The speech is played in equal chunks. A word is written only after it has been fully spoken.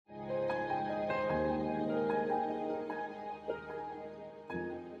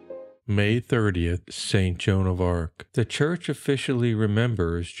May 30th, Saint Joan of Arc. The Church officially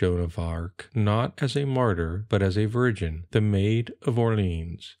remembers Joan of Arc not as a martyr, but as a virgin, the Maid of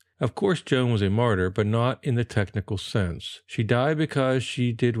Orléans. Of course, Joan was a martyr, but not in the technical sense. She died because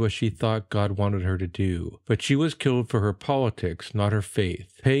she did what she thought God wanted her to do, but she was killed for her politics, not her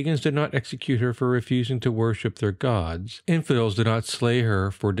faith. Pagans did not execute her for refusing to worship their gods. Infidels did not slay her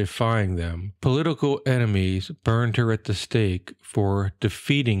for defying them. Political enemies burned her at the stake for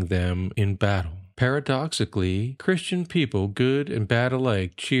defeating them in battle. Paradoxically, Christian people, good and bad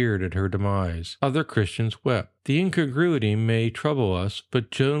alike, cheered at her demise. Other Christians wept. The incongruity may trouble us,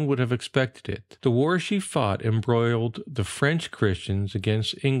 but Joan would have expected it. The war she fought embroiled the French Christians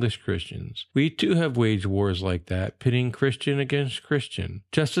against English Christians. We too have waged wars like that, pitting Christian against Christian.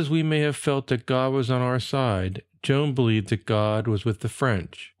 Just as we may have felt that God was on our side, Joan believed that God was with the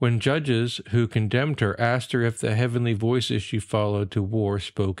French. When judges who condemned her asked her if the heavenly voices she followed to war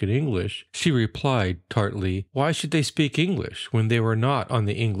spoke in English, she replied tartly, "Why should they speak English when they were not on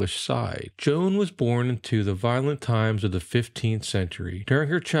the English side?" Joan was born into the violent times of the 15th century. During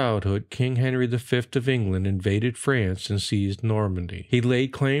her childhood, King Henry V of England invaded France and seized Normandy. He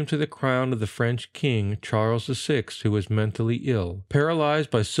laid claim to the crown of the French king, Charles VI, who was mentally ill.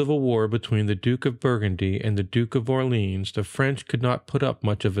 Paralyzed by civil war between the Duke of Burgundy and the Duke of Orleans, the French could not put up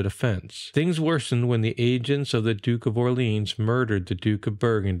much of a defense. Things worsened when the agents of the Duke of Orleans murdered the Duke of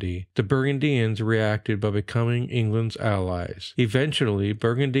Burgundy. The Burgundians reacted by becoming England's allies. Eventually,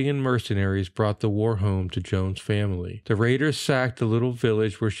 Burgundian mercenaries brought the war home to Joan's family. The raiders sacked the little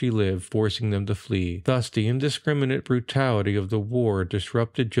village where she lived, forcing them to flee. Thus, the indiscriminate brutality of the war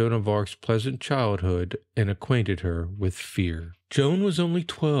disrupted Joan of Arc's pleasant childhood and acquainted her with fear. Joan was only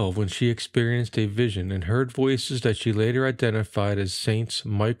 12 when she experienced a vision and heard voices that she later identified as Saints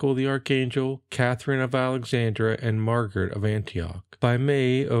Michael the Archangel, Catherine of Alexandria, and Margaret of Antioch. By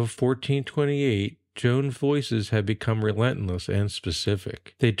May of 1428, Joan's voices had become relentless and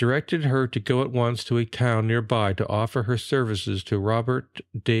specific. They directed her to go at once to a town nearby to offer her services to Robert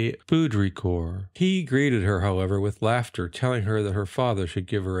de Baudricourt. He greeted her, however, with laughter, telling her that her father should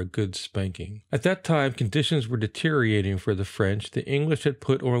give her a good spanking. At that time, conditions were deteriorating for the French. The English had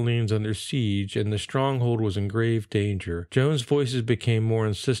put Orleans under siege, and the stronghold was in grave danger. Joan's voices became more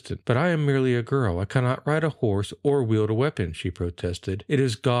insistent. "But I am merely a girl. I cannot ride a horse or wield a weapon," she protested. "It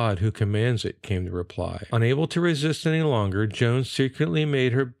is God who commands it," came the reply. Unable to resist any longer, Joan secretly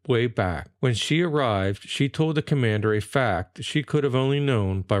made her way back. When she arrived, she told the commander a fact she could have only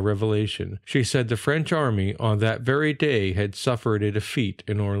known by revelation. She said the French army on that very day had suffered a defeat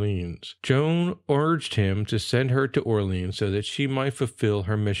in Orleans. Joan urged him to send her to Orleans so that she might fulfill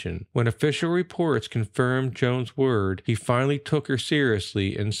her mission. When official reports confirmed Joan's word, he finally took her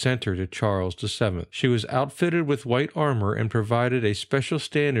seriously and sent her to Charles VII. She was outfitted with white armor and provided a special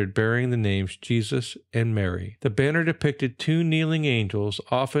standard bearing the names Jesus and Mary. The banner depicted two kneeling angels,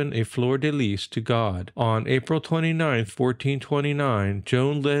 often a fleur de lis to God. On April 29, 1429,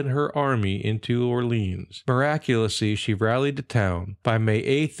 Joan led her army into Orleans. Miraculously, she rallied the town. By May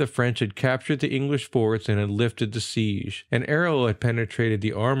 8th, the French had captured the English forts and had lifted the siege. An arrow had penetrated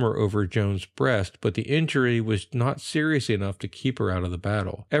the armor over Joan's breast, but the injury was not serious enough to keep her out of the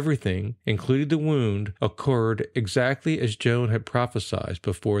battle. Everything, including the wound, occurred exactly as Joan had prophesied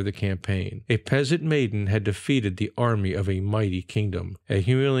before the campaign. A peasant maiden had defeated the army of a mighty kingdom, a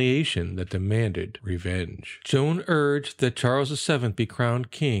humiliation that demanded revenge. Joan urged that Charles VII be crowned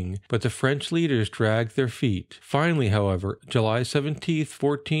king, but the French leaders dragged their feet. Finally, however, July 17,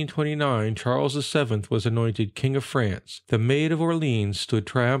 1429, Charles VII was anointed King of France. The Maid of Orleans stood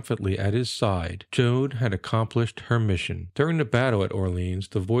triumphantly at his side. Joan had accomplished her mission. During the battle at Orleans,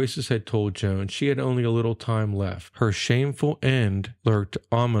 the voices had told Joan she had only a little time left. Her shameful end lurked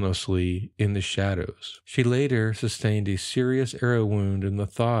ominously in the shadows. She later sustained a serious arrow wound in the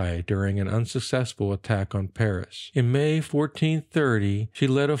thigh during an unsuccessful attack on Paris. In May 1430, she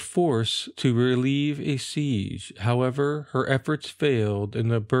led a force to relieve a siege. However, her efforts failed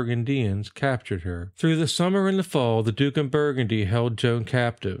and the Burgundians captured her. Through the summer and the fall, the Duke of Burgundy held Joan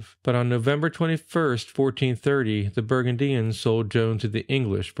captive, but on November 21st, 1430, the Burgundians sold Joan to the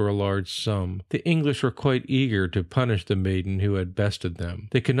English for a large sum. The English were quite eager to punish the maiden who had bested them.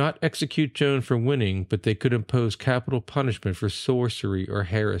 They could not execute Joan disciplined for winning, but they could impose capital punishment for sorcery or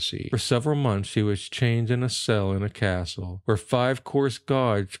heresy. For several months she was chained in a cell in a castle, where 5 coarse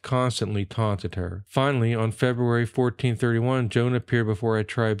guards constantly taunted her. Finally, on February 1431, Joan appeared before a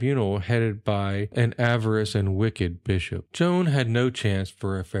tribunal headed by an avarice and wicked bishop. Joan had no chance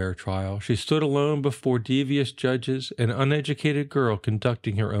for a fair trial. She stood alone before devious judges, an uneducated girl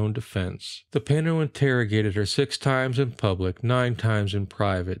conducting her own defense. The panel interrogated her 6 times in public, 9 times in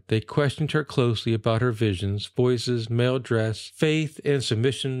private. They questioned her closely about her visions, voices, male dress, faith, and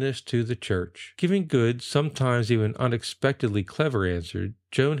submissiveness to the church. Giving good, sometimes even unexpectedly clever answers,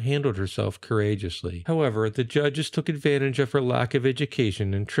 Joan handled herself courageously. However, the judges took advantage of her lack of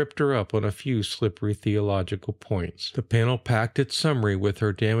education and tripped her up on a few slippery theological points. The panel packed its summary with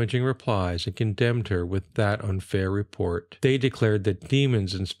her damaging replies and condemned her with that unfair report. They declared that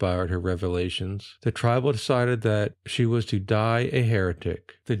demons inspired her revelations. The tribunal decided that she was to die a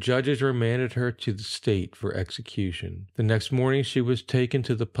heretic. The judges remanded her to the state for execution. The next morning she was taken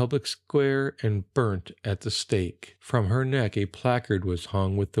to the public square and burnt at the stake. From her neck a placard was hung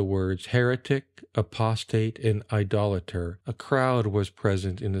with the words heretic, apostate, and idolater. A crowd was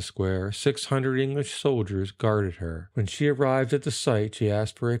present in the square. 600 English soldiers guarded her. When she arrived at the site, she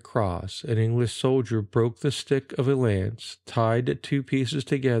asked for a cross. An English soldier broke the stick of a lance, tied 2 pieces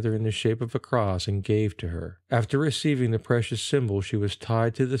together in the shape of a cross, and gave to her. After receiving the precious symbol, she was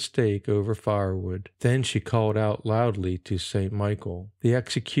tied to the stake over firewood. Then she called out loudly to St. Michael. The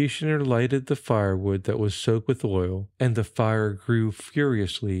executioner lighted the firewood that was soaked with oil, and the fire grew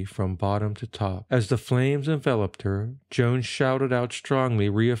furiously from bottom to top. As the flames enveloped her, Joan shouted out strongly,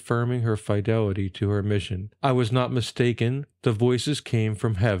 reaffirming her fidelity to her mission. I was not mistaken. The voices came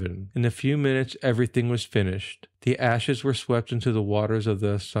from heaven. In a few minutes, everything was finished. The ashes were swept into the waters of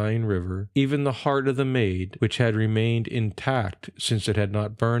the Seine River. Even the heart of the Maid, which had remained intact since it had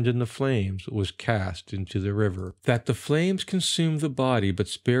not burned in the flames, was cast into the river. That the flames consumed the body but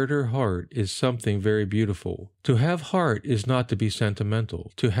spared her heart is something very beautiful. To have heart is not to be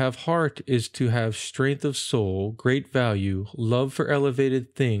sentimental. To have heart is to have strength of soul, great value, love for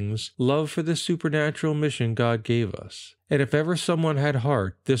elevated things, love for the supernatural mission God gave us. And if ever someone had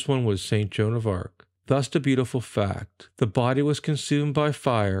heart, this one was St. Joan of Arc. Thus the beautiful fact, the body was consumed by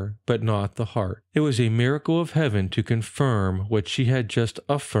fire, but not the heart. It was a miracle of heaven to confirm what she had just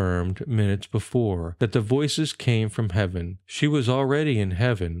affirmed minutes before, that the voices came from heaven. She was already in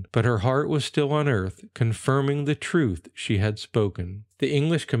heaven, but her heart was still on earth, confirming the truth she had spoken. The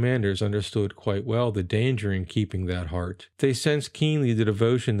English commanders understood quite well the danger in keeping that heart. They sensed keenly the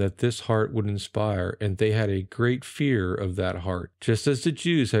devotion that this heart would inspire, and they had a great fear of that heart, just as the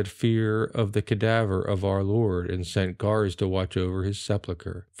Jews had fear of the cadaver of our Lord and sent guards to watch over his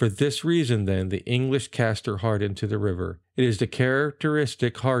sepulchre. For this reason, then, the English cast her heart into the river. It is the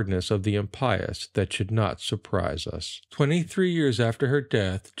characteristic hardness of the impious that should not surprise us. 23 years after her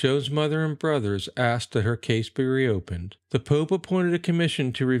death, Joan's mother and brothers asked that her case be reopened. The Pope appointed a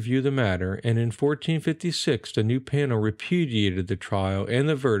commission to review the matter, and in 1456 the new panel repudiated the trial and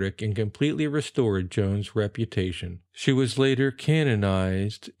the verdict and completely restored Joan's reputation. She was later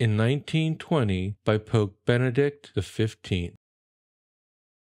canonized in 1920 by Pope Benedict XV.